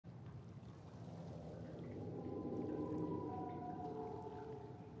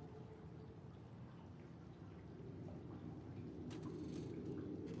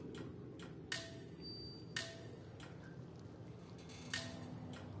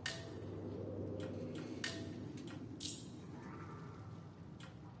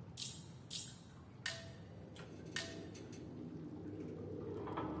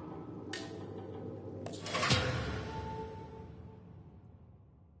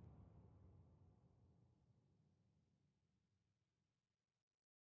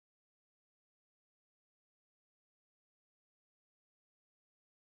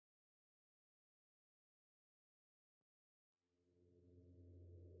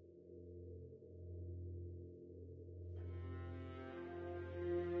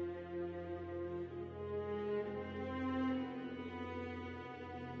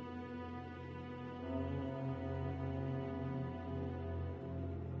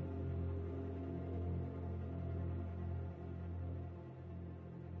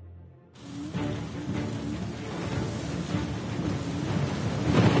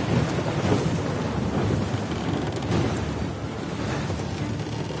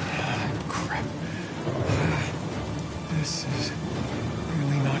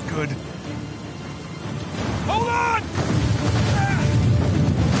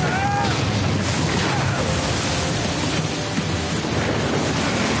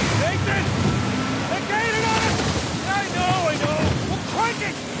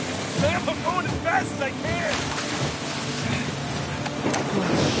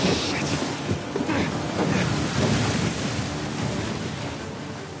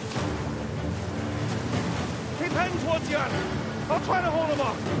heading towards the island. I'll try to hold them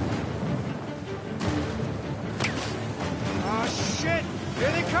off. Ah, shit!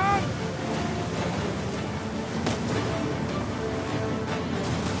 Here they come!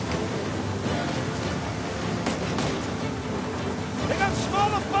 They got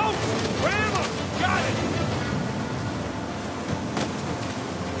smaller boats! Ram them! Got it!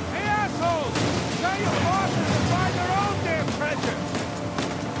 Hey, assholes! Tell your bosses to find their own damn treasure!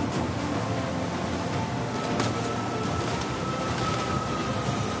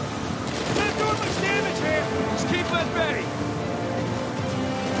 Not doing much damage here! Just keep at bay!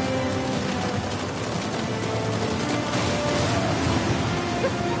 You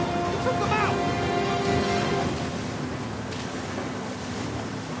took them out!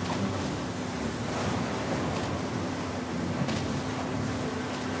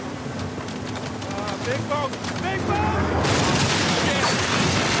 Big boat! Big boat! Yes.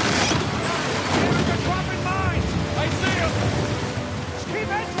 They're dropping mines! I see them! Just keep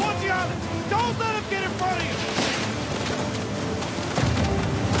heading towards the island! Don't let them get in front of you!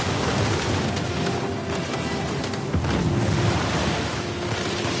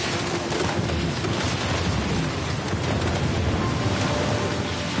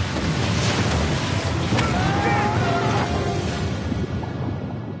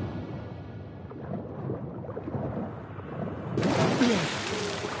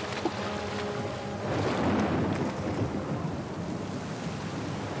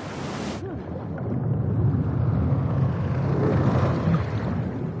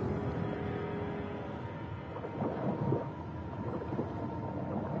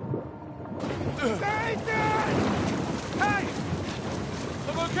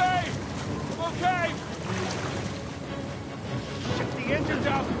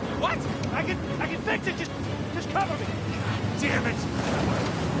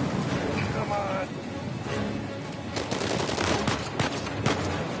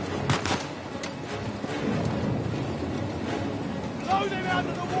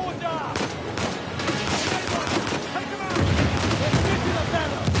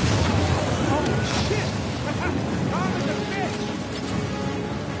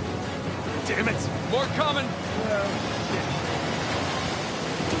 Damn it! More coming!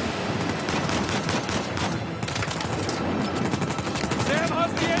 Sam,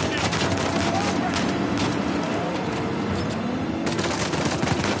 how's the engine?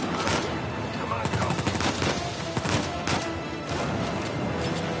 Come on, go.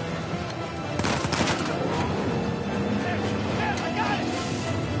 Sam, I got it!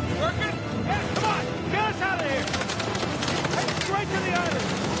 Working? Yeah, come on! Get us out of here! Head straight to the island!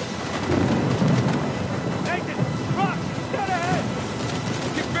 Nathan, Rock, dead ahead!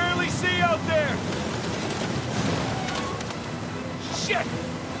 You can barely see out there! Shit!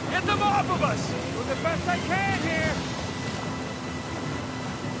 Get them off of us! Do the best I can here!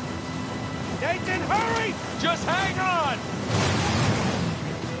 Nathan, hurry! Just hang on!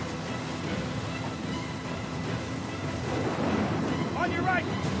 On your right!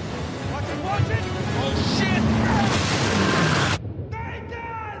 Watch it, watch it! Oh, shit!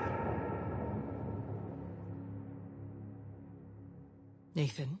 Nathan!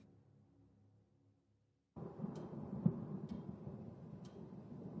 Nathan?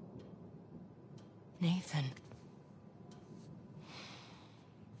 Nathan.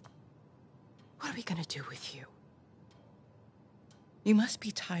 What are we gonna do with you? You must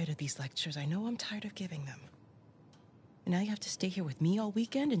be tired of these lectures. I know I'm tired of giving them. And now you have to stay here with me all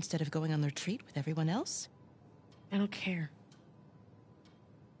weekend instead of going on the retreat with everyone else? I don't care.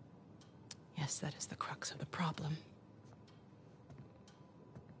 Yes, that is the crux of the problem.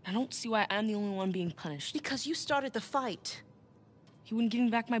 I don't see why I'm the only one being punished. Because you started the fight. He wouldn't give me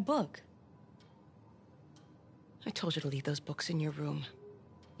back my book. I told you to leave those books in your room.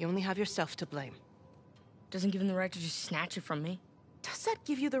 You only have yourself to blame. Doesn't give him the right to just snatch it from me. Does that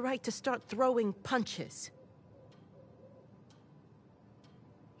give you the right to start throwing punches?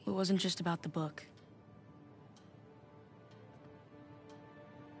 It wasn't just about the book.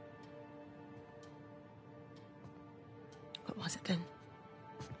 What was it then?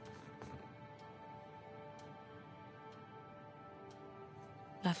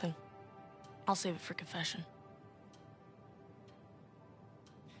 Nothing. I'll save it for confession.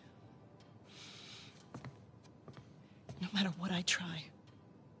 No matter what I try,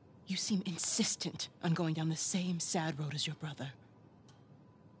 you seem insistent on going down the same sad road as your brother.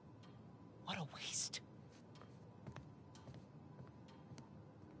 What a waste.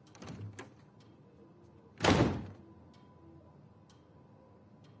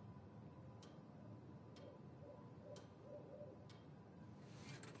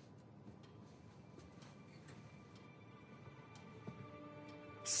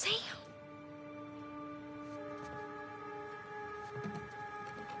 Sam!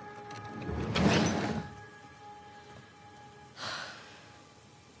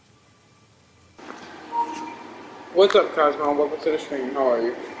 What's up, Cosmo? Welcome to the stream. How are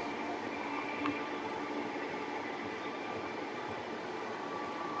you?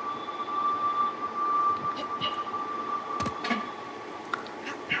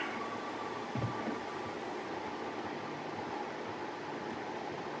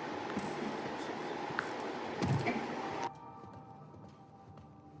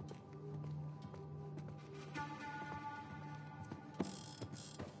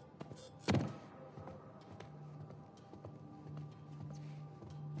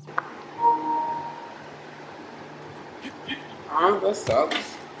 That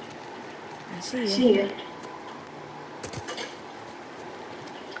sucks. I see ya.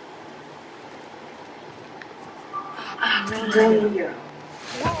 Really?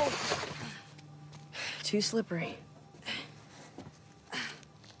 Whoa! Too slippery.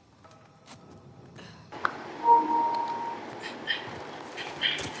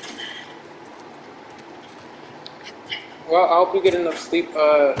 Well, I hope you get enough sleep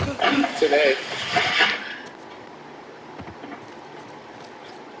today.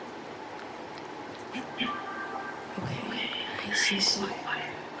 Okay, I see.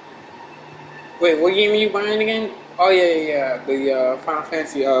 Wait, what game are you buying again? Oh yeah. The Final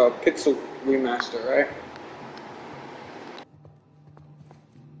Fantasy Pixel remaster, right?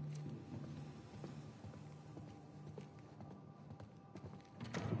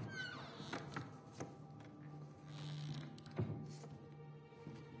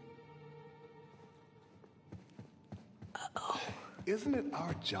 Isn't it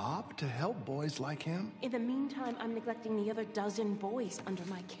our job to help boys like him? In the meantime, I'm neglecting the other dozen boys under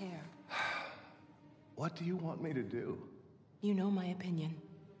my care. What do you want me to do? You know my opinion.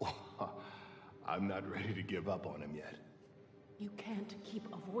 I'm not ready to give up on him yet. You can't keep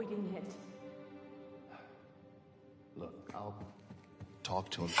avoiding it. Look, I'll talk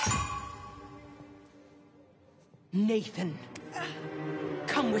to him. Nathan,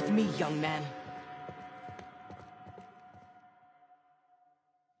 come with me, young man.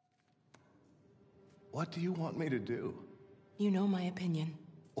 What do you want me to do? You know my opinion.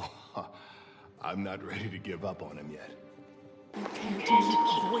 I'm not ready to give up on him yet. You can't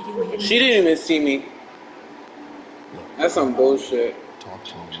keep avoiding it. She didn't even see me. Look, That's some bullshit. talk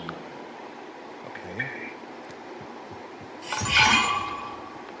to him. Okay?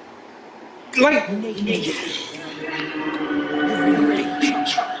 Like,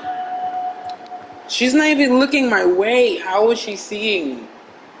 she's not even looking my way. How is she seeing me?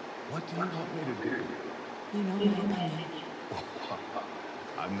 What do you want me to do? You know my opinion.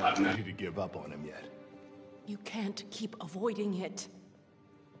 I'm not ready to give up on him yet. You can't keep avoiding it.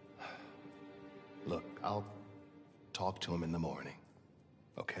 Look, I'll talk to him in the morning.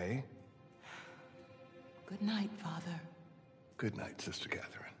 Okay? Good night, Father. Good night, Sister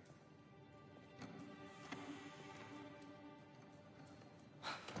Catherine.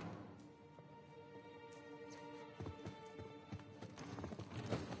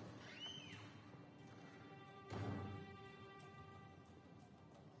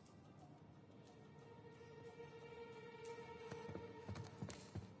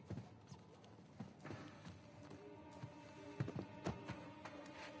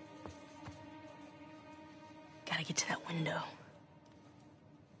 Gotta get to that window.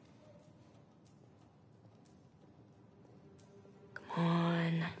 Come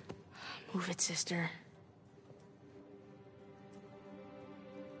on. Move it, sister.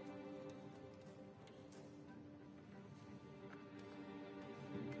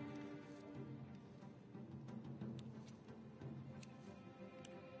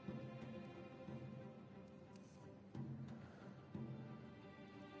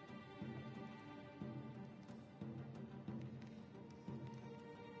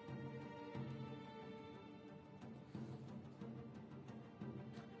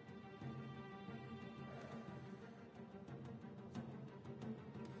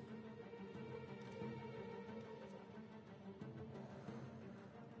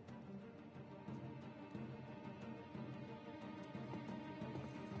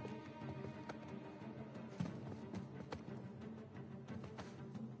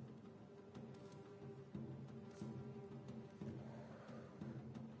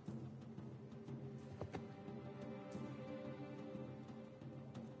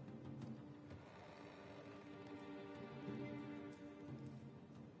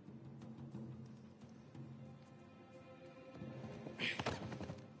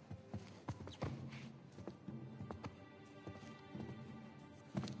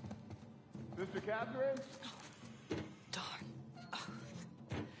 Sister Catherine? Darn.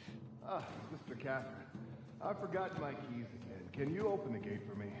 Ah, Sister Catherine. I forgot my keys again. Can you open the gate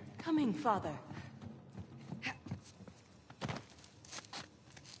for me? Coming, Father.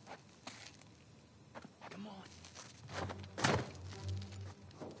 Come on.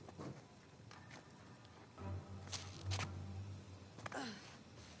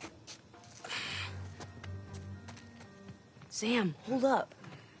 Sam, hold up.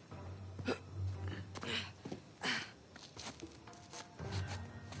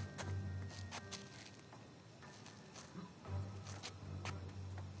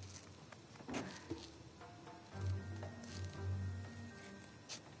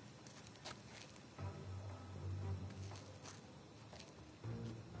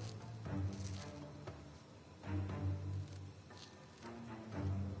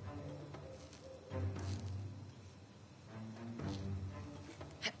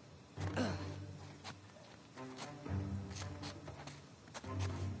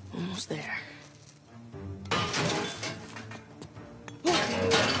 Almost there.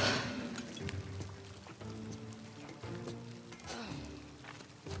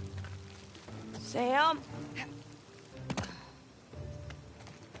 Sam?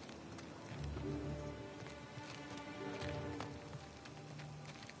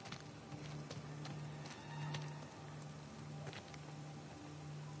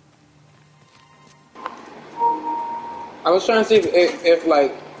 I was trying to see if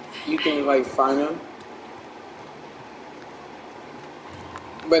like you can like find them,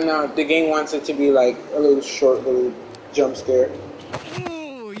 but now the game wants it to be like a little short, little jump scare.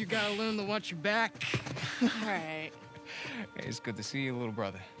 Ooh, you gotta learn to watch your back. All right. Hey, it's good to see you, little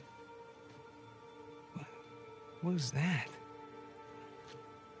brother. What was that?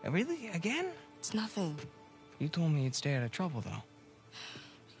 Really? Again? It's nothing. You told me you'd stay out of trouble, though.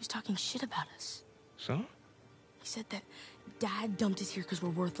 He was talking shit about us. So? He said that Dad dumped us here because we're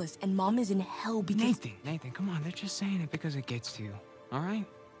worthless, and Mom is in hell because... Nathan, come on. They're just saying it because it gets to you, all right?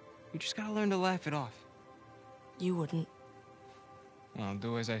 You just gotta learn to laugh it off. You wouldn't. Well,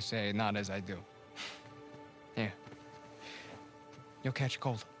 do as I say, not as I do. Here. You'll catch a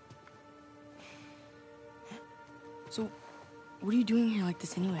cold. So, what are you doing here like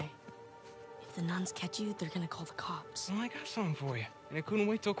this anyway? If the nuns catch you, they're gonna call the cops. Well, I got something for you, and I couldn't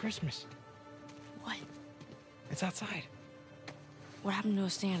wait till Christmas. What? It's outside. What happened to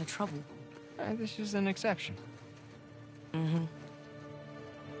us staying out of trouble? This is an exception. Mm-hmm.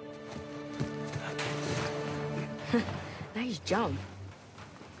 Nice jump.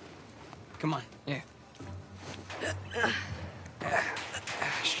 Come on, yeah.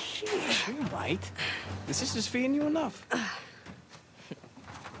 Sheesh, you're right. The sister's feeding you enough.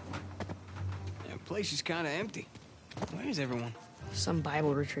 The place is kind of empty. Where's everyone? Some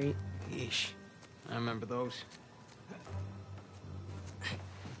Bible retreat. Yeesh. I remember those.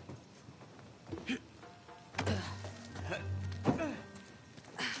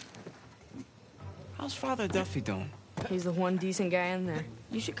 How's Father Duffy doing? He's the one decent guy in there.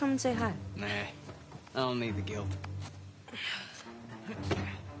 You should come and say hi. Nah, I don't need the guilt.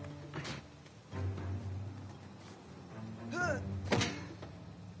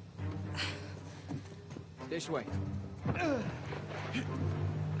 This way. We're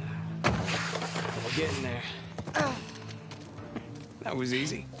getting there. That was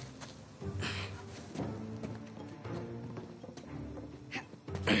easy.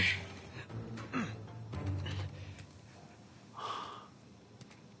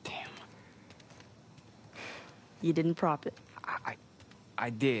 Damn. You didn't prop it. I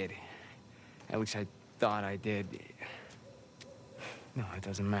did. At least I thought I did. No, it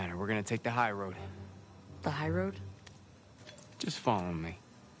doesn't matter. We're gonna take the high road. The high road? Just follow me.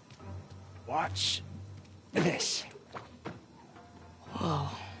 Watch this. Whoa.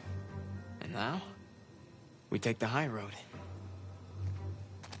 And now, we take the high road.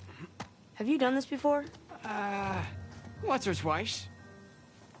 Have you done this before? Once or twice.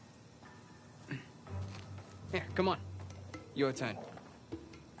 Here, come on. Your turn.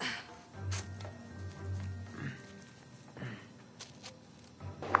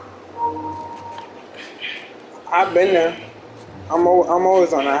 I've been there. I'm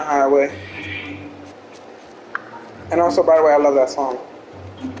always on that highway. And also, by the way, I love that song.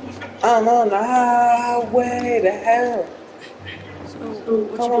 I'm on the highway to hell.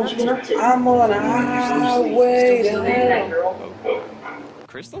 What you been up to? I'm on the highway to hell.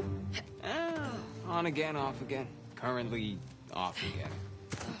 Crystal? On again, off again. Currently off again.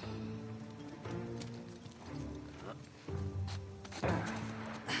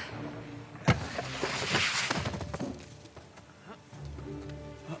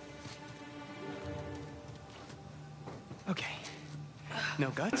 No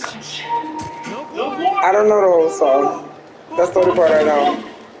guts? No I don't know the whole song. That's the only part I know.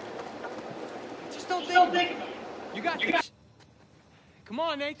 Just don't think about it. You got this. Come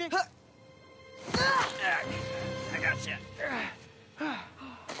on, Nathan. I got you.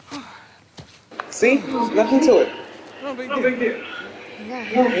 See? Nothing to it. No big deal.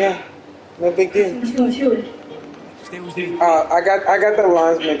 Yeah. No big deal. Stay with me. I got the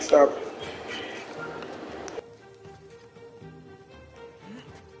lines mixed up.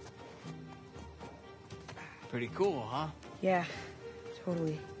 Pretty cool, huh? Yeah,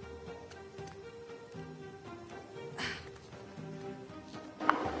 totally.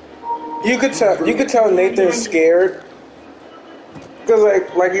 You could tell Nathan's scared. Cause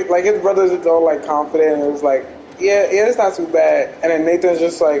like his brothers are all like confident and it was like, yeah, it's not too bad. And then Nathan's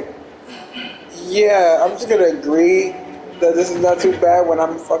just like, yeah, I'm just gonna agree that this is not too bad when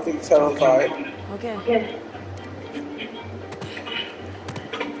I'm fucking terrified. Okay.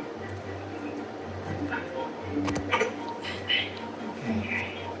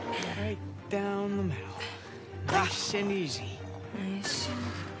 Right down the middle. Nice and easy. Nice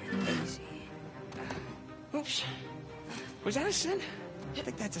and easy. Oops. Was that a sin? I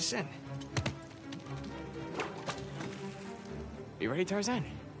think that's a sin. You ready, Tarzan?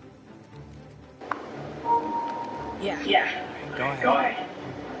 Yeah. Go ahead.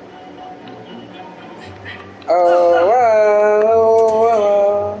 Oh,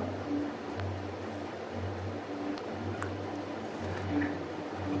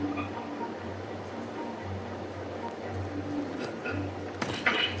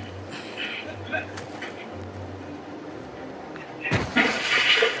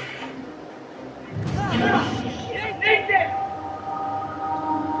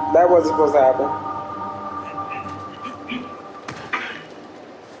 that wasn't supposed to happen.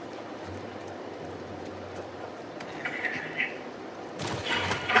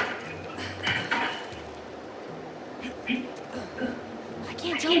 I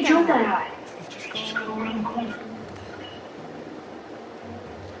can't jump that high.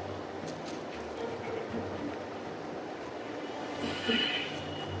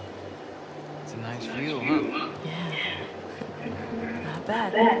 It's a nice view, huh? Not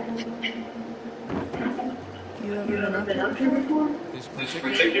bad. You ever been up here before? This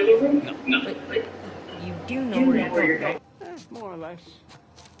particular room? No. But you do know where you're going, right? More or less.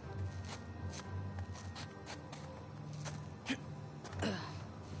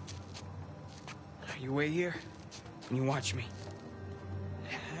 You wait here, and you watch me.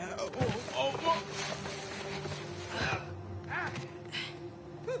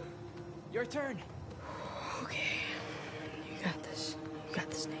 Your turn. Okay. You got this. You got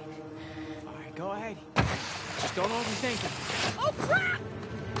this, Nate. All right, go ahead. Just don't overthink it. Oh, crap!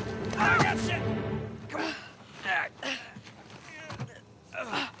 I got shit! Come on.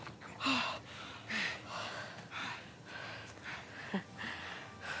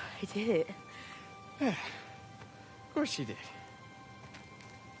 I did it. Of course you did.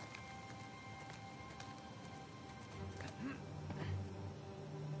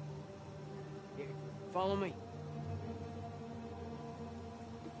 Here, follow me.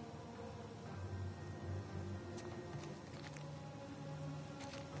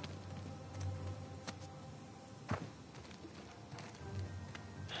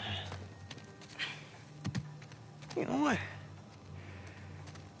 You know what?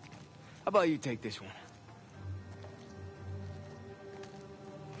 How about you take this one?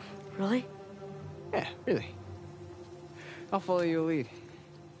 Really? Yeah, really. I'll follow your lead.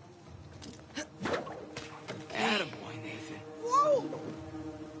 Attaboy, Nathan. Whoa!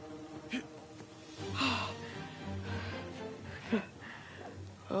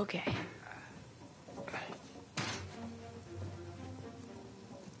 Okay.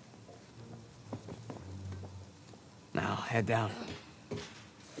 Now, head down.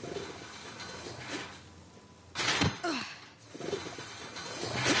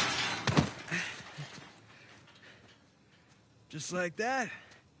 Just like that,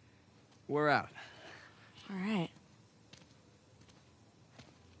 we're out. All right.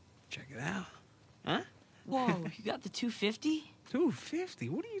 Check it out. Huh? Whoa, you got the 250? 250?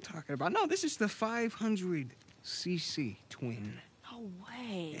 What are you talking about? No, this is the 500cc twin. No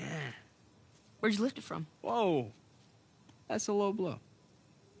way. Yeah. Where'd you lift it from? Whoa. That's a low blow.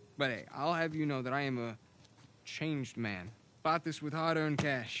 But hey, I'll have you know that I am a changed man. Bought this with hard-earned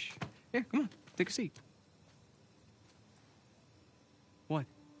cash. Yeah, come on, take a seat. What?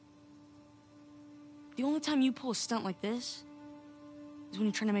 The only time you pull a stunt like this is when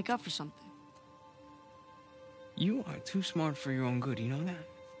you're trying to make up for something. You are too smart for your own good, you know that?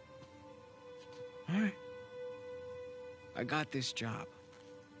 All right. I got this job.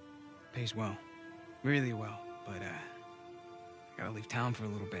 Pays well. Really well. But, I gotta leave town for a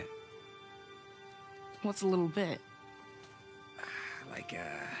little bit. What's a little bit? Like, a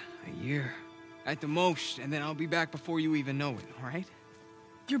year. At the most, and then I'll be back before you even know it, all right?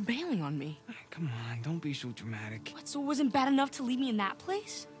 You're bailing on me. Come on, don't be so dramatic. What, so it wasn't bad enough to leave me in that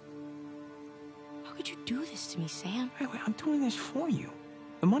place? How could you do this to me, Sam? Wait, I'm doing this for you.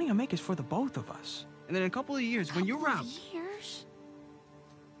 The money I make is for the both of us. And then in a couple of years, when you're out... Years?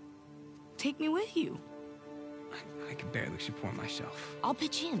 Take me with you. I can barely support myself. I'll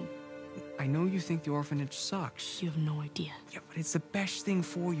pitch in. I know you think the orphanage sucks. You have no idea. Yeah, but it's the best thing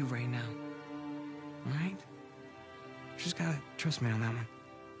for you right now. All right? Just gotta trust me on that one.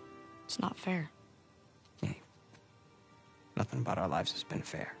 It's not fair. Hey, nothing about our lives has been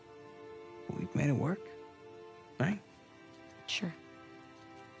fair. But we've made it work, right? Sure.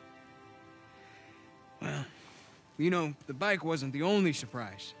 Well, you know, the bike wasn't the only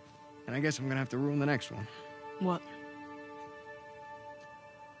surprise. And I guess I'm gonna have to ruin the next one. What?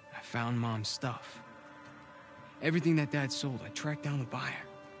 I found Mom's stuff. Everything that Dad sold, I tracked down the buyer.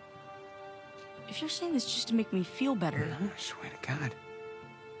 If you're saying this just to make me feel better... No, I swear to God.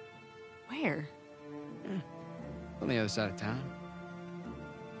 Where? On the other side of town.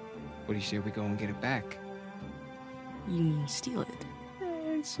 What do you say we go and get it back? You mean steal it?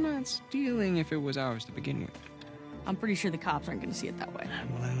 It's not stealing if it was ours to begin with. I'm pretty sure the cops aren't gonna see it that way.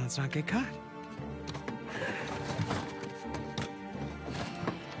 Well, then let's not get caught.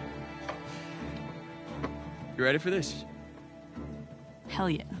 You ready for this? Hell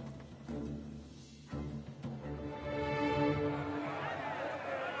yeah.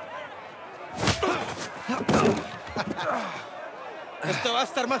 Esto va a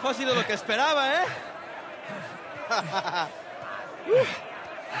estar más fácil de lo que esperaba, ¿eh?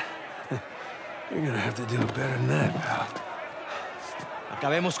 You're gonna have to do it better than that, pal.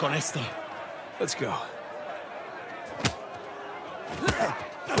 Acabemos con esto. Let's go.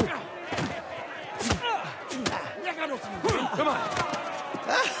 Come on.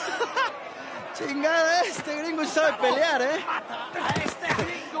 Chingada, este gringo sabe pelear, ¿eh? ¡A este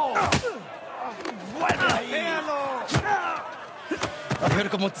gringo! ¡Vuelve ahí! ¡Véalo! A ver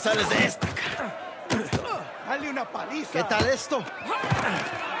cómo te sales de esta, cara. Dale una paliza. ¿Qué tal esto?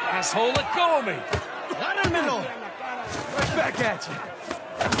 Asshole, let go of me! ¡Agárrenmelo! Right back at you.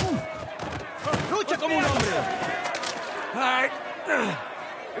 ¡Lucha como un hombre! All right.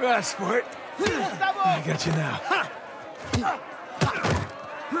 You asked for it. I got you now.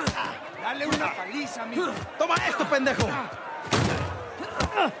 Dale una paliza, amigo. Toma esto, pendejo.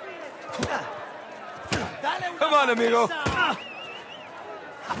 Dale una Come on, amigo. paliza.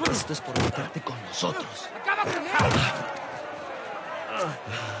 Esto es por meterte con nosotros. ¡Acaba con él!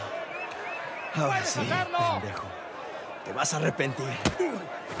 Ahora sí, pendejo. Te vas a arrepentir.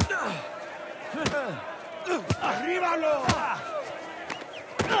 ¡Arríbalo!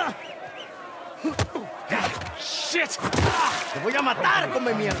 Shit! ¡Te voy a matar,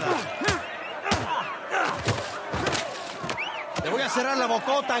 come mierda! ¡Te voy a cerrar la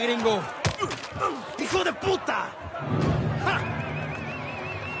bocota, gringo! ¡Hijo de puta!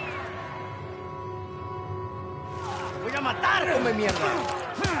 ¡Te voy a matar, come mierda!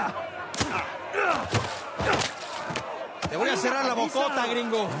 ¡Te voy a cerrar la bocota,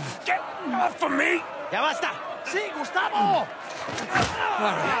 gringo! Get off of me! ¡Ya basta! ¡Sí, Gustavo! All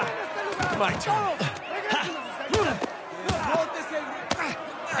right. My turn.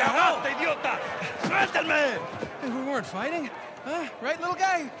 ¡Ya basta, idiota! ¡Suéltenme! Hey, we weren't fighting, huh? Right, little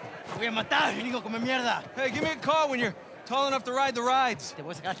guy? ¡Te voy a matar, gringo, come mierda! Hey, give me a call when you're tall enough to ride the rides. ¡Te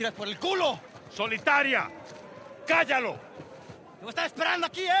voy a sacar tiras por el culo! ¡Solitaria! ¡Cállalo! ¡Te voy a estar esperando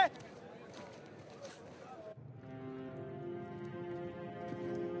aquí, eh!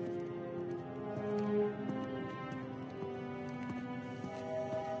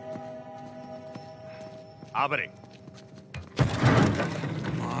 Abre.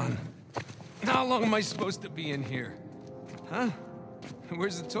 Come on. How long am I supposed to be in here? Huh?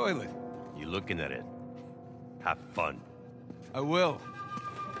 Where's the toilet? You looking at it? Have fun. I will.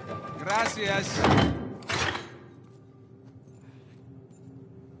 Gracias.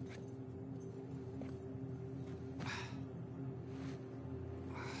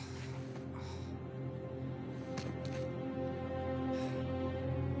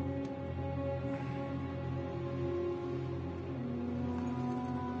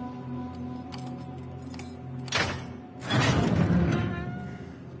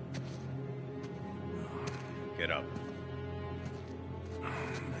 Get up.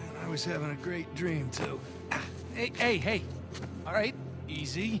 I was having a great dream, too. Hey. All right,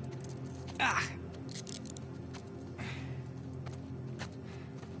 easy.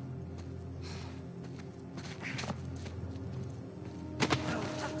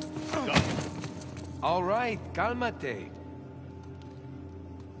 All right, cálmate.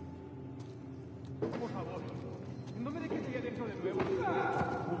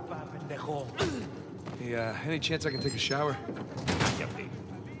 Hey, any chance I can take a shower?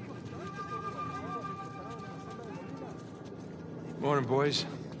 Morning, boys.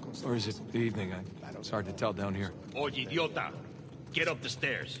 Or is it the evening? It's hard to tell down here. Oye, idiota. Get up the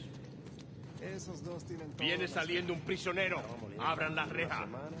stairs. Viene saliendo un prisionero. Abran la reja.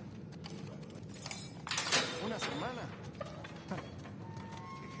 Una semana.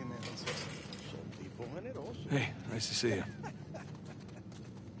 Qué generosos. Son tipos generosos. Hey, nice to see you.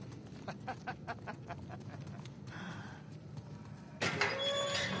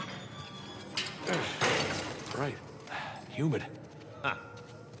 Right. Humid. Ah,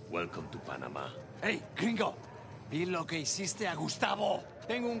 welcome to Panama. Hey, gringo. Vi lo que hiciste a Gustavo.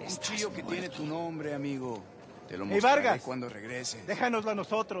 Tengo un cuchillo que tiene tu nombre, amigo. Te lo mostraré Vargas, cuando regrese. déjanoslo a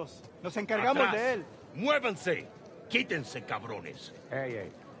nosotros. Nos encargamos Atrás. de él. Muévanse. Quítense, cabrones. Hey,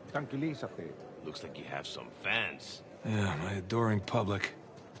 tranquilízate. Looks like you have some fans. Yeah, my adoring public.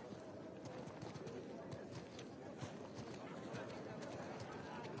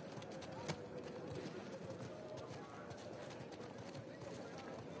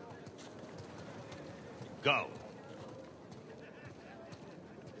 Go.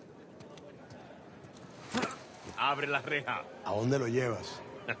 Abre la reja. ¿A dónde lo llevas?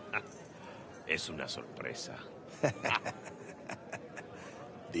 Es una sorpresa.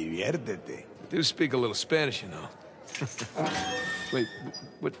 Diviértete. Do speak a little Spanish, you know. Wait,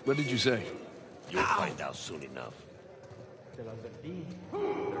 what did you say? You'll find out soon enough. Te lo advertí,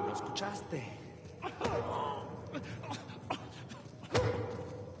 pero no escuchaste.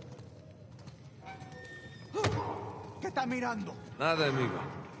 ¿Qué está mirando? Nada, amigo.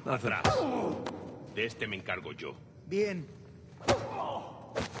 Nothing. Atrás. De este me encargo yo. Bien.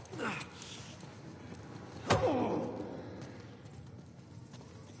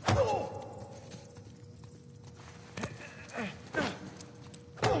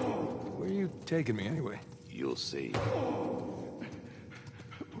 Where are you taking me, anyway? You'll see.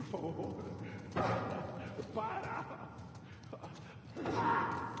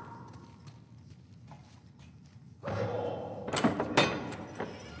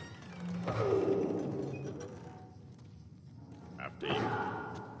 After you.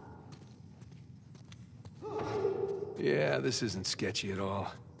 Yeah, this isn't sketchy at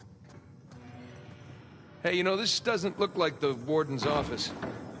all. Hey, you know, this doesn't look like the warden's office.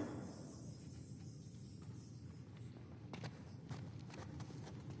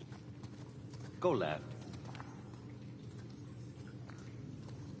 Go left.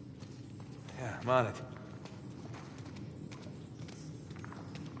 Yeah, I'm on it.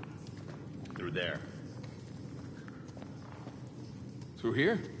 Through there. Through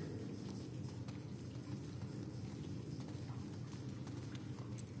here?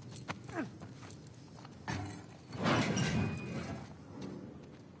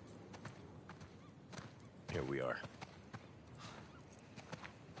 Here we are.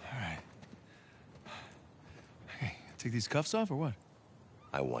 All right. Hey, take these cuffs off or what?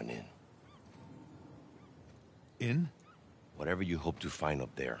 I want in. In? Whatever you hope to find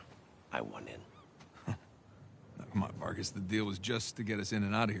up there, I want in. Now, come on, Vargas. The deal was just to get us in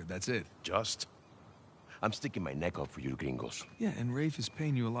and out of here. That's it. Just? I'm sticking my neck out for you gringos. Yeah, and Rafe is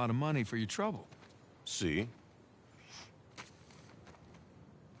paying you a lot of money for your trouble. See?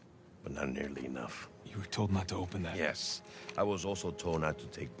 But not nearly enough. You were told not to open that. Yes. I was also told not to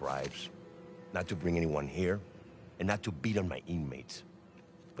take bribes, not to bring anyone here, and not to beat on my inmates.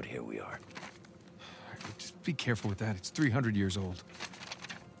 But here we are. Just be careful with that. It's 300 years old.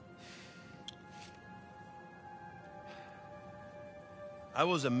 I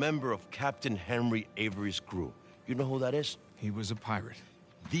was a member of Captain Henry Avery's crew. You know who that is? He was a pirate.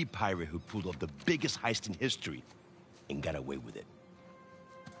 The pirate who pulled off the biggest heist in history and got away with it.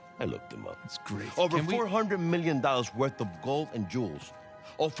 I looked him up. That's great. Over Can we- $400 million worth of gold and jewels,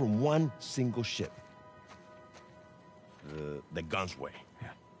 all from one single ship. The Gunsway. Yeah.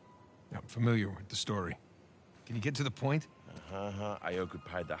 I'm familiar with the story. Can you get to the point? I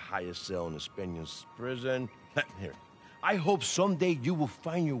occupied the highest cell in the Spaniards' prison. Here. I hope someday you will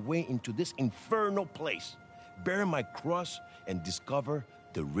find your way into this infernal place, bear my cross, and discover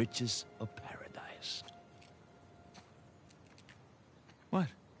the riches of paradise. What?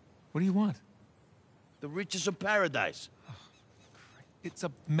 What do you want? The riches of paradise. It's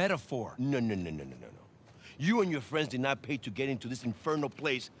a metaphor. No. You and your friends did not pay to get into this infernal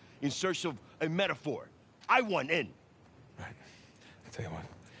place in search of a metaphor. I want in. Right. I'll tell you what.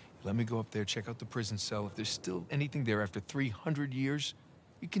 Let me go up there, check out the prison cell. If there's still anything there after 300 years,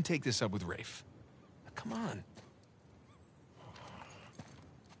 you can take this up with Rafe. Come on.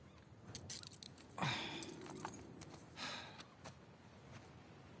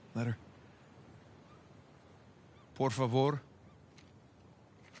 Letter. Por favor.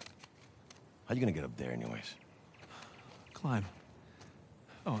 How you gonna get up there anyways? Climb.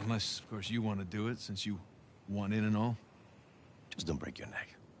 Oh, unless, of course, you want to do it, since you want in and all. Just don't break your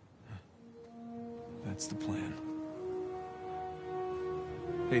neck. That's the plan.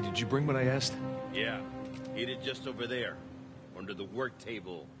 Hey, did you bring what I asked? Yeah. Eat it just over there. Under the work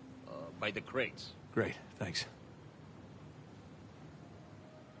table. By the crates. Great, thanks.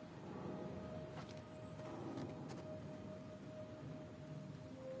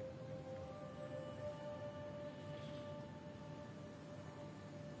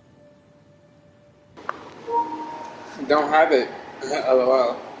 Don't have it.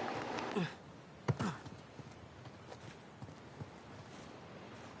 LOL.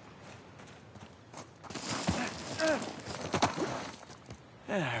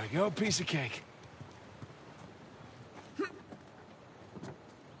 There we go, piece of cake.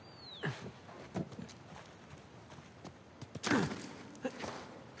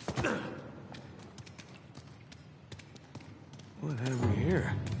 What have we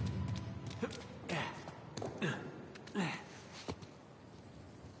here?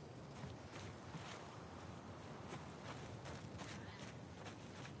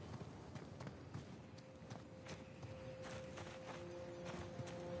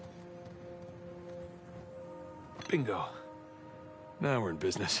 Bingo. Now we're in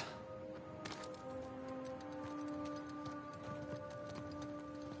business.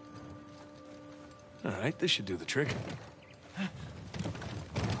 All right, this should do the trick.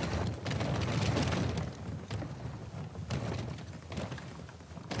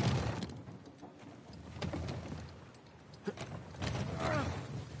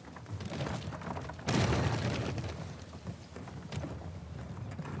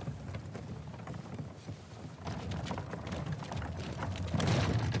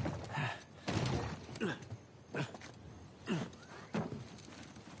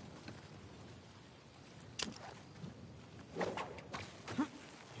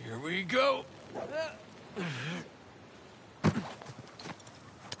 Here we go.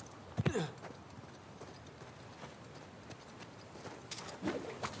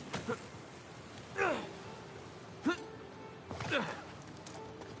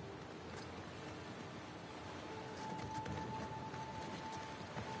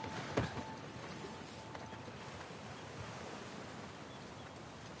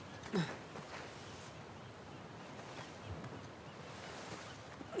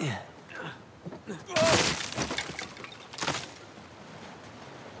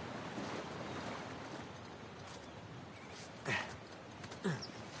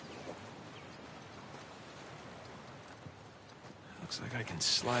 Looks like I can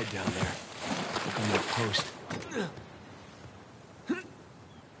slide down there. Look on that post.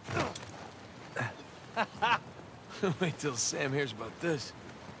 Wait till Sam hears about this.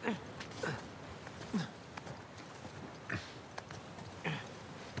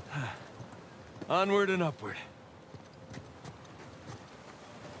 Onward and upward.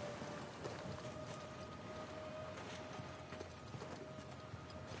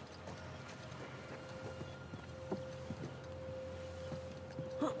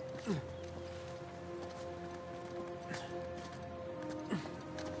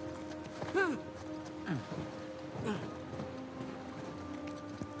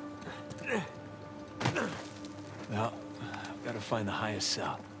 Well, I've got to find the highest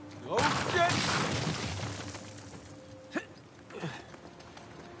cell. Oh, shit!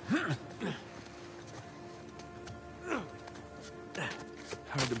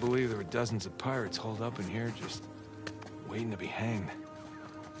 Hard to believe there were dozens of pirates holed up in here, just waiting to be hanged.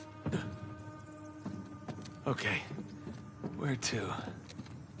 Okay, where to?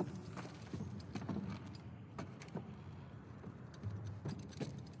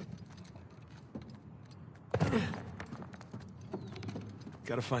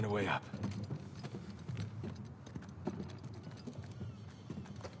 Gotta find a way up.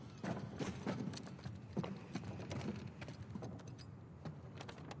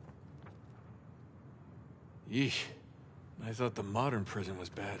 Yeesh. I thought the modern prison was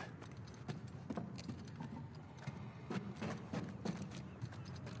bad.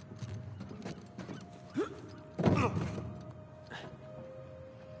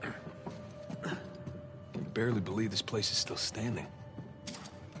 Can barely believe this place is still standing.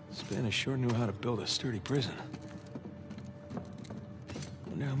 Spanish sure knew how to build a sturdy prison.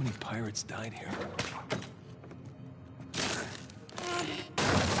 Wonder how many pirates died here.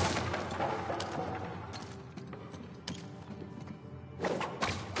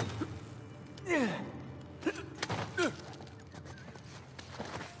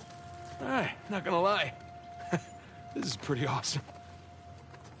 is pretty awesome.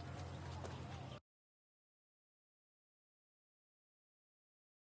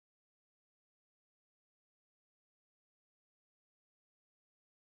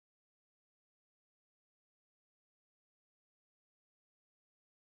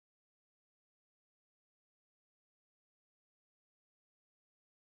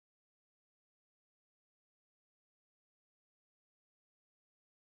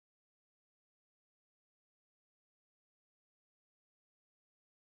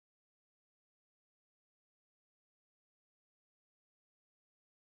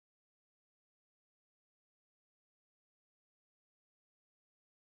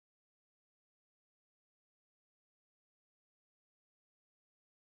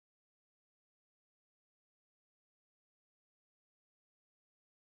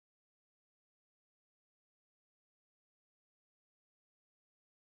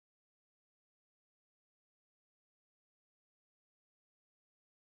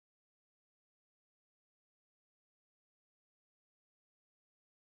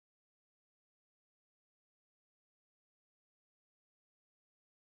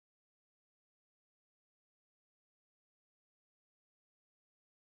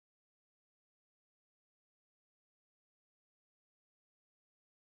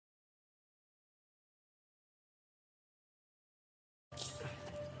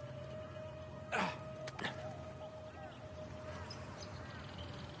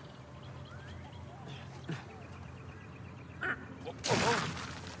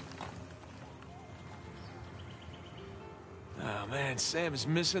 Oh man, Sam is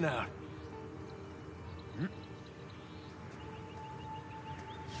missing out.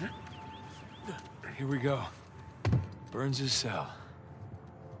 Here we go. Burns' cell.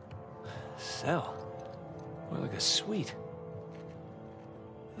 Cell? More like a suite.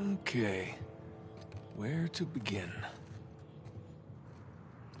 Okay. Where to begin?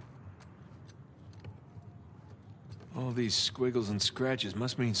 All these squiggles and scratches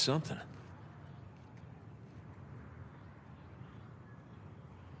must mean something.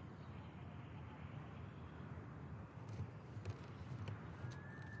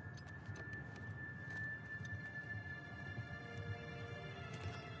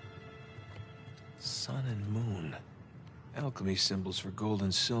 Sun and moon. Alchemy symbols for gold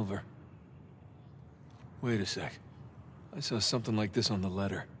and silver. Wait a sec. I saw something like this on the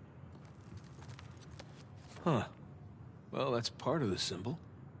letter. Huh. Well, that's part of the symbol.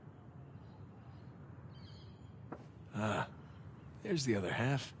 Ah. There's the other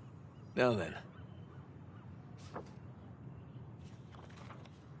half. Now then.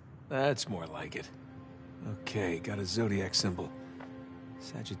 That's more like it. Okay, got a zodiac symbol.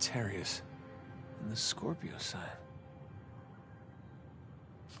 Sagittarius. And the Scorpio sign.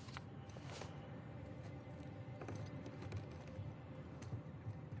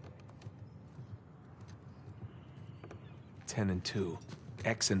 Ten and 2.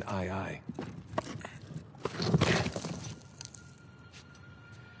 X and II.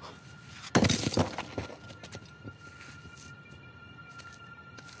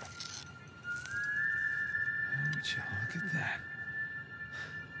 Would you look at that?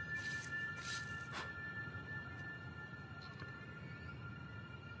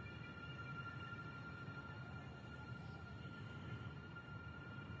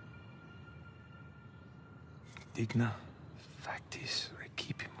 Digna factis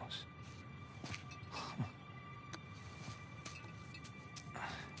recipimus.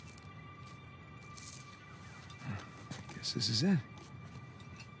 Guess this is it. All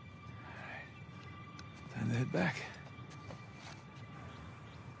right. Time to head back.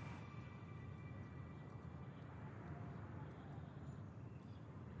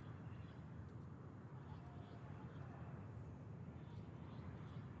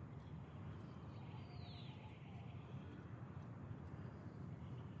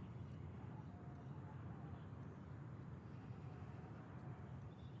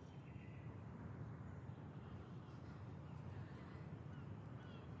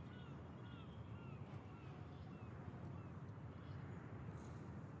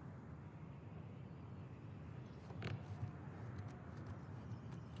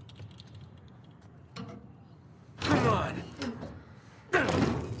 Come on!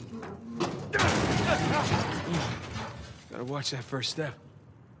 Gotta watch that first step.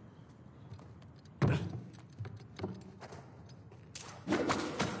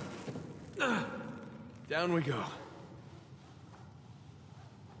 Down we go.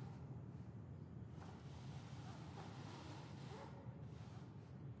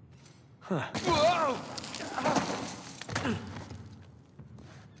 Huh. Whoa!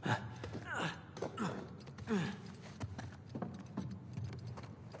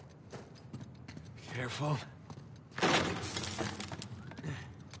 Careful.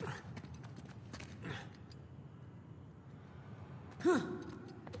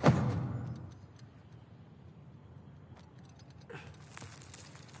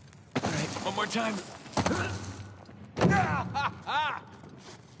 One more time.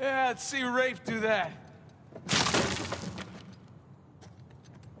 Yeah, let's see Rafe do that.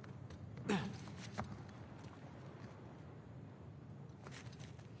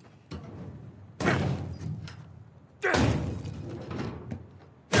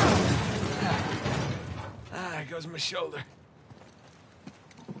 There goes my shoulder.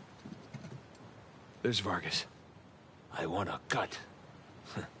 There's Vargas. I want a cut.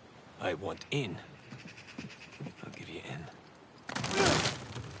 I want in. I'll give you in.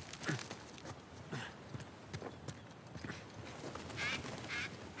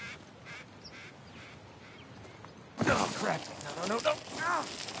 Oh, crap. No.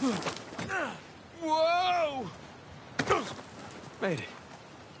 Whoa! Made it.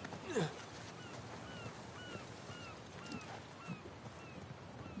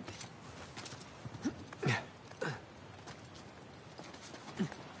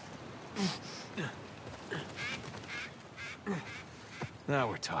 Now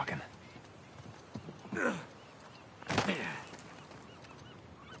we're talking.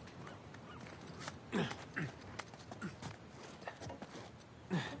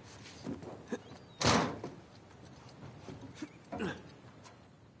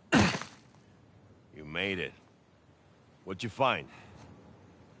 You made it. What'd you find?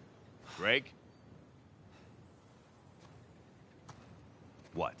 Greg?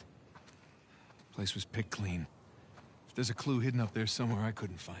 What? Place was picked clean. If there's a clue hidden up there somewhere, I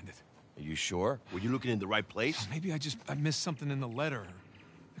couldn't find it. Are you sure? Were you looking in the right place? Maybe I missed something in the letter.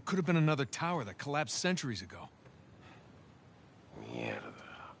 There could have been another tower that collapsed centuries ago. Mierda.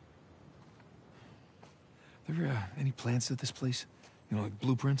 There any plans to this place? You know, like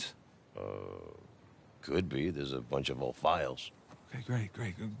blueprints? Could be. There's a bunch of old files. Okay,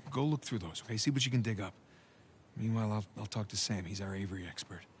 great. Go look through those, okay? See what you can dig up. Meanwhile, I'll talk to Sam. He's our Avery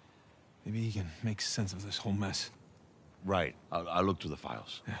expert. Maybe he can make sense of this whole mess. Right. I'll look through the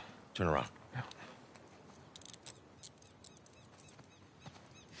files. Yeah. Turn around. Yeah.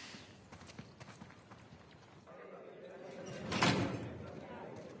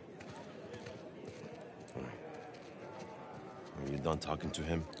 When you're done talking to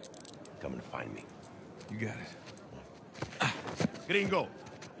him, come and find me. You got it. Gringo,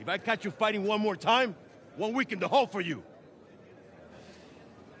 if I catch you fighting one more time, 1 week in the hole for you.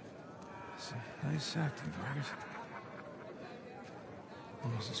 It's nice acting, Vargas.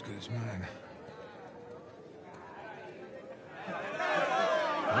 Almost as good as mine.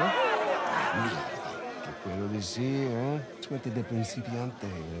 ¿Qué puedo decir, eh? Suerte de principiante,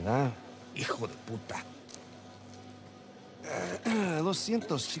 ¿verdad? Hijo de puta. Lo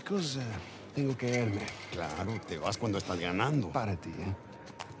siento, chicos. Tengo que irme. Claro, te vas cuando estás ganando. Para ti, ¿eh?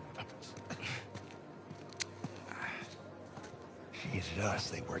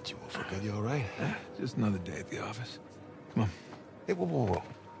 Jesus, they worked you over good. You all right? Just another day at the office. Come on. Hey, whoa.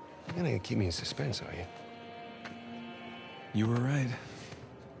 You're gonna keep me in suspense, are you? You were right.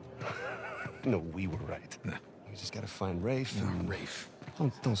 No, we were right. No. We just gotta find Rafe and... Rafe.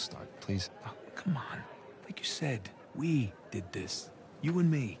 Don't start, please. Oh, come on. Like you said, we did this. You and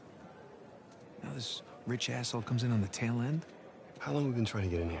me. Now this rich asshole comes in on the tail end? How long have we been trying to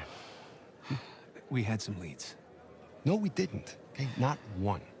get in here? We had some leads. No, we didn't. Okay, not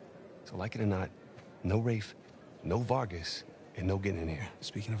one. So like it or not, no Rafe, no Vargas, and no getting in here.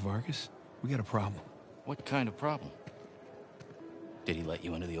 Speaking of Vargas, we got a problem. What kind of problem? Did he let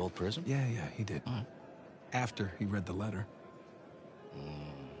you into the old prison? Yeah, he did. All right. After he read the letter.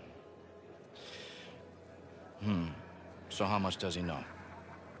 So how much does he know?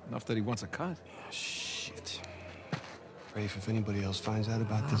 Enough that he wants a cut. Shit. Rafe, if anybody else finds out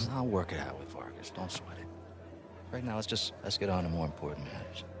about this... I'll work it out with Vargas. Don't sweat it. Right now, let's get on to more important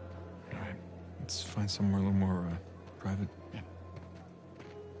matters. All right. Let's find somewhere a little more, private. Yeah.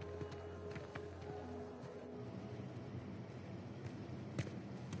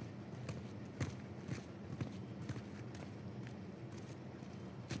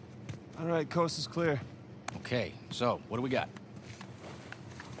 All right, coast is clear. Okay, so, what do we got?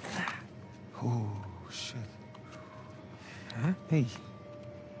 Oh, shit. Huh? Hey.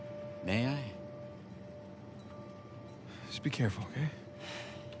 May I? Just be careful, okay?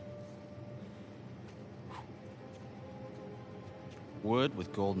 Wood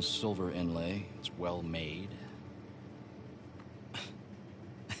with gold and silver inlay. It's well made.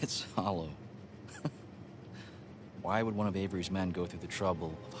 It's hollow. Why would one of Avery's men go through the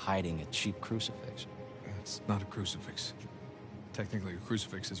trouble of hiding a cheap crucifix? It's not a crucifix. Technically, a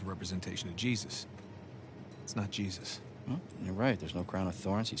crucifix is a representation of Jesus. It's not Jesus. Well, you're right. There's no crown of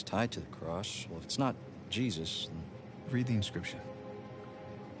thorns. He's tied to the cross. Well, if it's not Jesus, then... Read the inscription.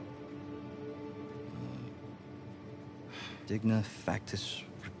 Digna factus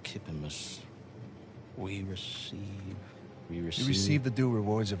recipimus. We receive... We receive the due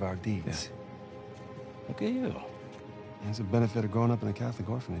rewards of our deeds. Yeah. Look at you. It's a benefit of growing up in a Catholic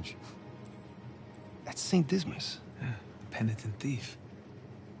orphanage. That's St. Dismas. Yeah, penitent thief.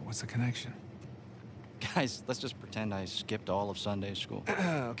 What's the connection? Guys, let's just pretend I skipped all of Sunday school.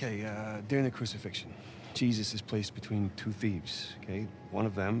 Okay, during the crucifixion, Jesus is placed between two thieves, okay? One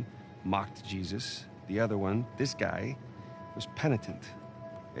of them mocked Jesus. The other one, this guy, was penitent.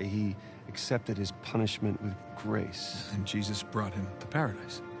 He accepted his punishment with grace. And Jesus brought him to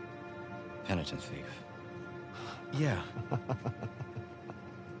paradise. Penitent thief. Yeah.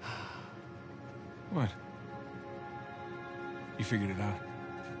 What? You figured it out?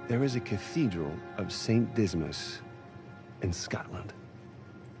 There is a cathedral of St. Dismas in Scotland.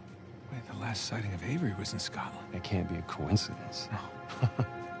 Wait, the last sighting of Avery was in Scotland. That can't be a coincidence. No.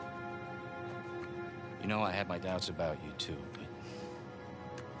 You know, I had my doubts about you too, but...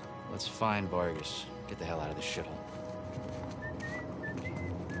 Let's find Vargas. Get the hell out of this shithole.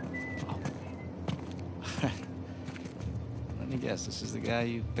 Oh. Let me guess, this is the guy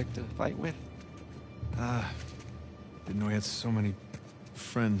you picked a fight with? Didn't know he had so many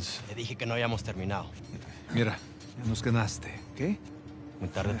friends. Te dije que no hayamos terminado. Mira, ya nos ganaste, ¿ok? Muy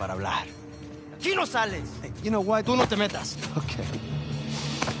tarde para hablar. ¡Aquí no sales! Hey, you know what? Tú no te metas. Okay.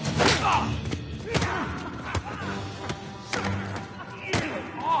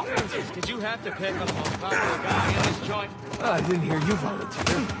 Did you have to pick up a popular guy in this joint? I didn't hear you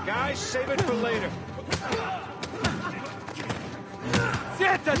volunteer. Guys, save it for later.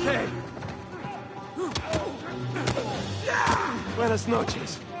 Siéntate! Buenas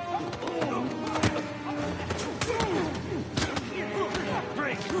noches.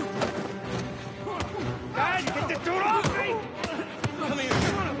 Guys, get the dude off me! Come here.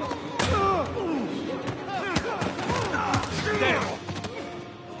 Damn.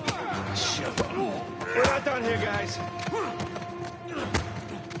 Shit. We're not done here, guys.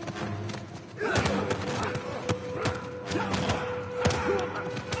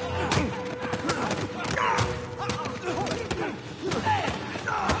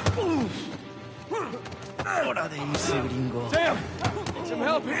 Hora de irse, gringo. Sam! Some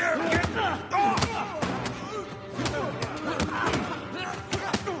help here!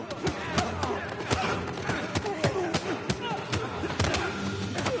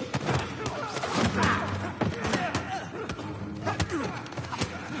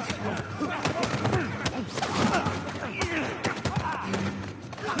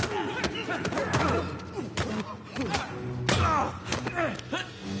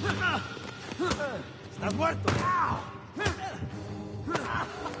 ¡Estás muerto!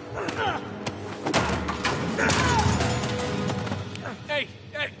 Hey,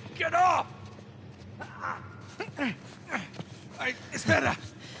 get off! Ay, espera.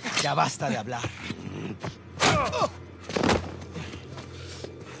 Ya basta de hablar.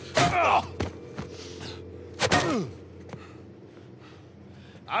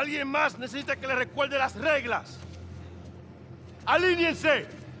 Alguien más necesita que le recuerde las reglas. ¡Alíñense!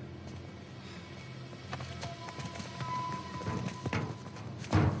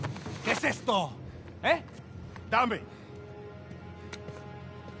 ¿Qué es esto? ¿Eh? Dame.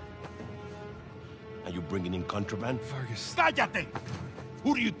 Are you bringing in contraband? Vargas. ¡Cállate!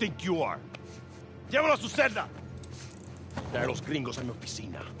 Who do you think you are? Llévalo a su celda. Trae a los gringos a mi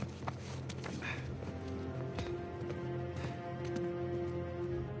oficina.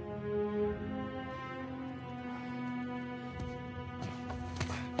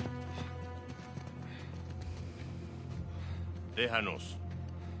 Déjanos.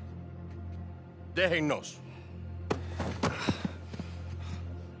 Déjennos.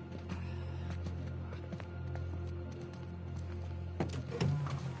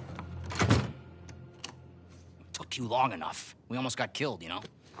 Took you long enough. We almost got killed, you know?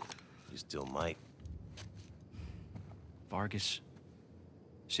 You still might. Vargas?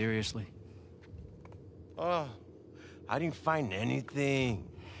 Seriously? Oh, I didn't find anything.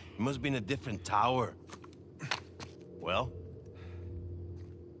 It must be in a different tower. Well?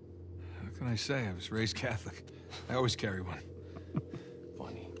 What can I say? I was raised Catholic. I always carry one.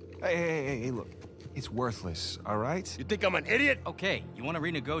 Funny. Hey, look. It's worthless, all right? You think I'm an idiot? Okay, you want to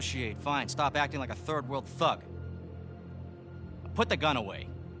renegotiate, fine. Stop acting like a third-world thug. Put the gun away.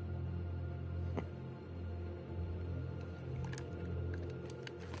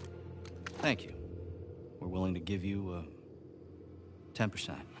 Thank you. We're willing to give you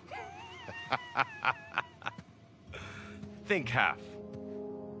 10%. Think half.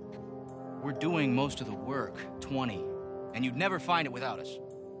 We're doing most of the work, 20, and you'd never find it without us.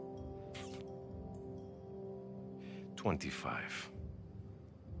 25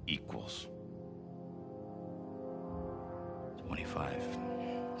 equals 25.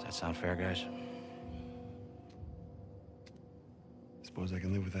 Does that sound fair, guys? Suppose I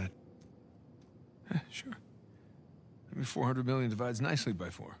can live with that. Sure. I mean, 400 million divides nicely by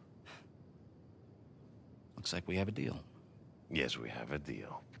 4. Looks like we have a deal. Yes, we have a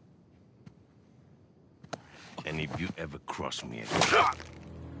deal. And if you ever cross me again...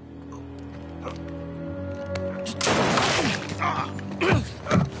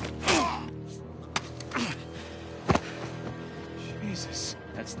 Jesus.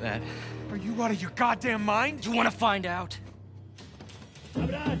 That's that. Are you out of your goddamn mind? You want to find out?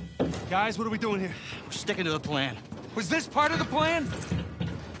 Guys, what are we doing here? We're sticking to the plan. Was this part of the plan?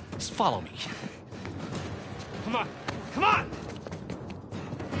 Just follow me. Come on. Come on!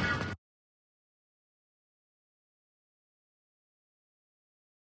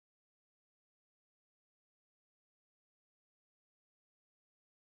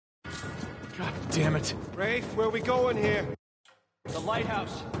 God damn it. Rafe, where are we going here? The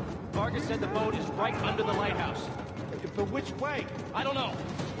lighthouse. Vargas said the boat is right under the lighthouse. But which way? I don't know.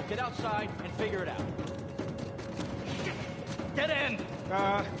 We'll get outside and figure it out. Get in!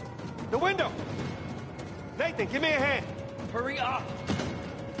 The window! Nathan, give me a hand. Hurry up!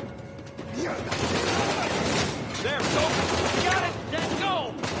 There, go! Got it! Then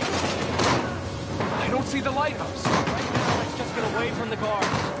go! I don't see the lighthouse. Right now, let's just get away from the guards.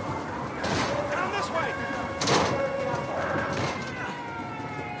 Down this way!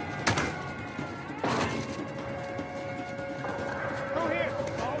 Through here!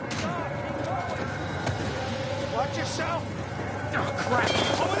 Watch yourself! Oh, crap!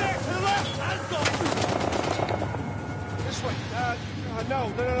 Over there, to the left! This way. No,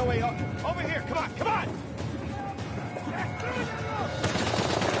 wait. Over here, come on, come on!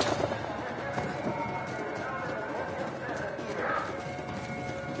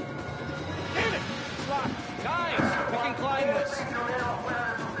 Damn it! It's locked. Guys, we can climb this.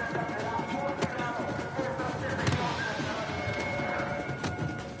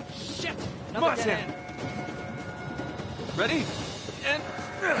 Shit! Come on, Another Sam. dead end. Ready? And...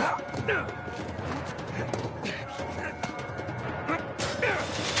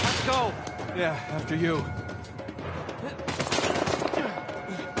 Let's go. Yeah, after you.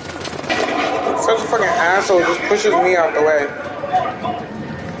 Such a fucking asshole just pushes me out the way.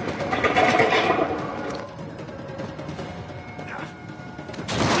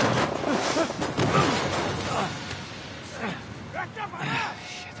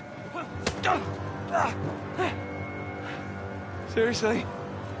 Seriously?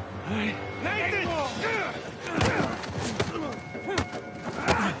 All right. Nathan!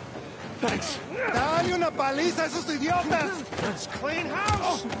 Thanks. ¡Dale una paliza a esos idiotas! Let's clean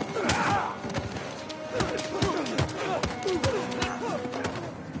house!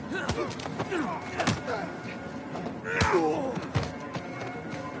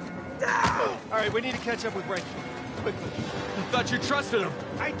 All right, we need to catch up with Rafe. Quickly. I thought you trusted him.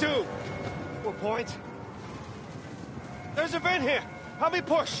 I do. What point? There's a vent here. Help me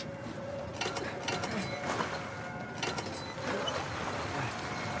push.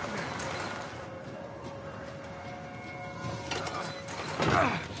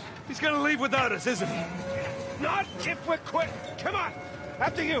 He's gonna leave without us, isn't he? Not if we're quick. Come on.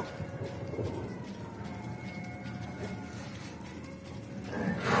 After you.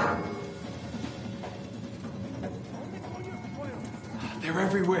 They're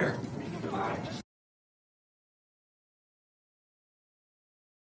everywhere.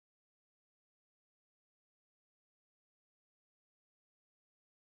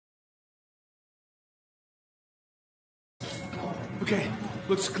 Okay,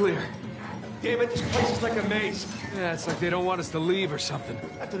 looks clear. Damn it, this place is like a maze. Yeah, it's like they don't want us to leave or something.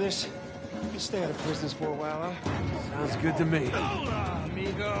 After this, you stay out of business for a while, huh? Sounds good to me. Hola,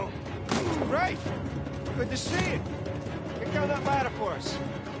 amigo. Right. Good to see you. Get down that ladder for us.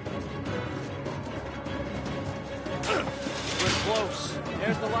 We're close.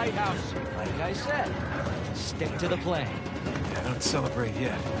 There's the lighthouse. Like I said, stick to the plan. Yeah, don't celebrate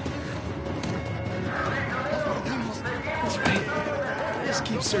yet. That's right. Just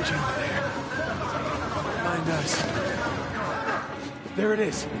keep searching over there. Mind us. There it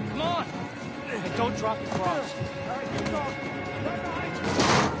is. Come on! And don't drop the cross. All right, keep going. Right behind you.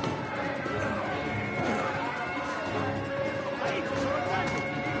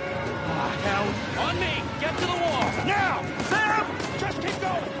 Ah, On me! Get to the wall! Now! Sam! Just keep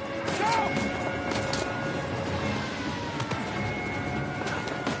going! Go!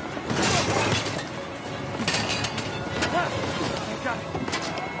 I got it.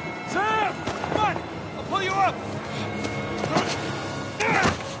 Sam! Come on! I'll pull you up!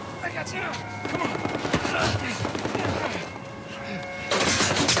 I got you! Come on!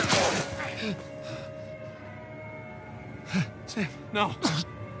 Sam, no.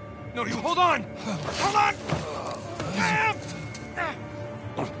 No, you hold on! Hold on! Sam!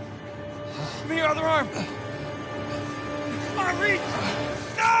 Give me your other arm! Come on, reach!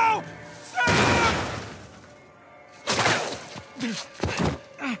 No! Sam!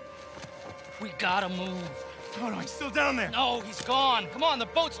 We gotta move. Oh, no, he's still down there. No, he's gone. Come on, the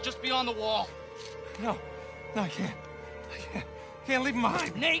boat's just beyond the wall. No, I can't. Can't leave him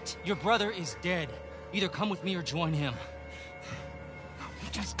behind. Nate, your brother is dead. Either come with me or join him.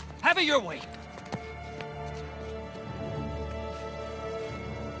 Just have it your way.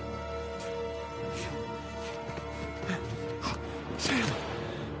 Sam.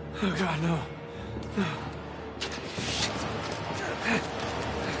 Oh, God, no. No.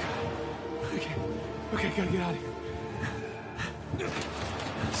 Okay, gotta get out of here.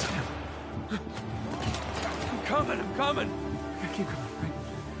 Sam. I'm coming. Okay, keep coming, right?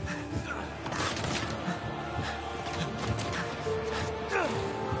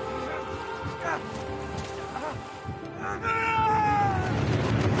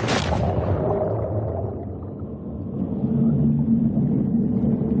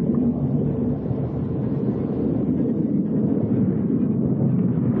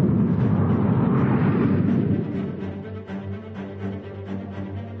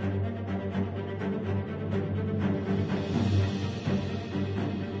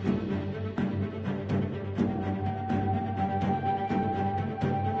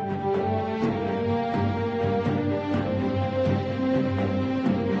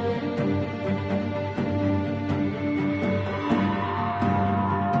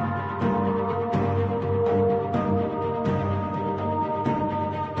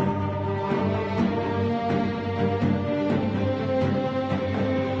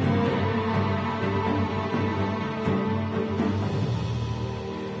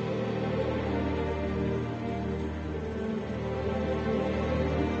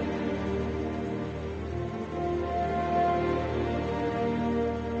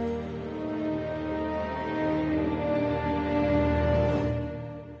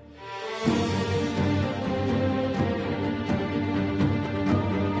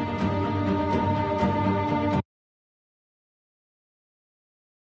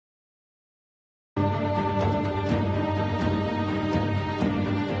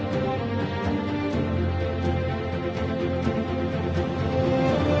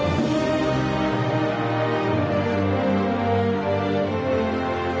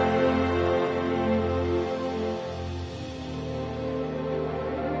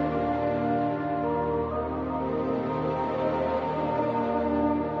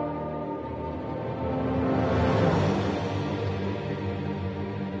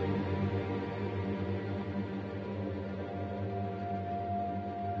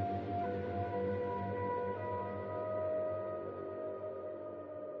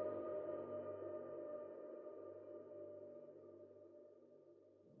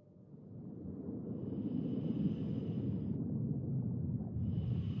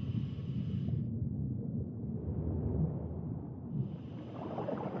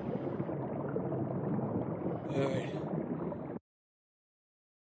 All right.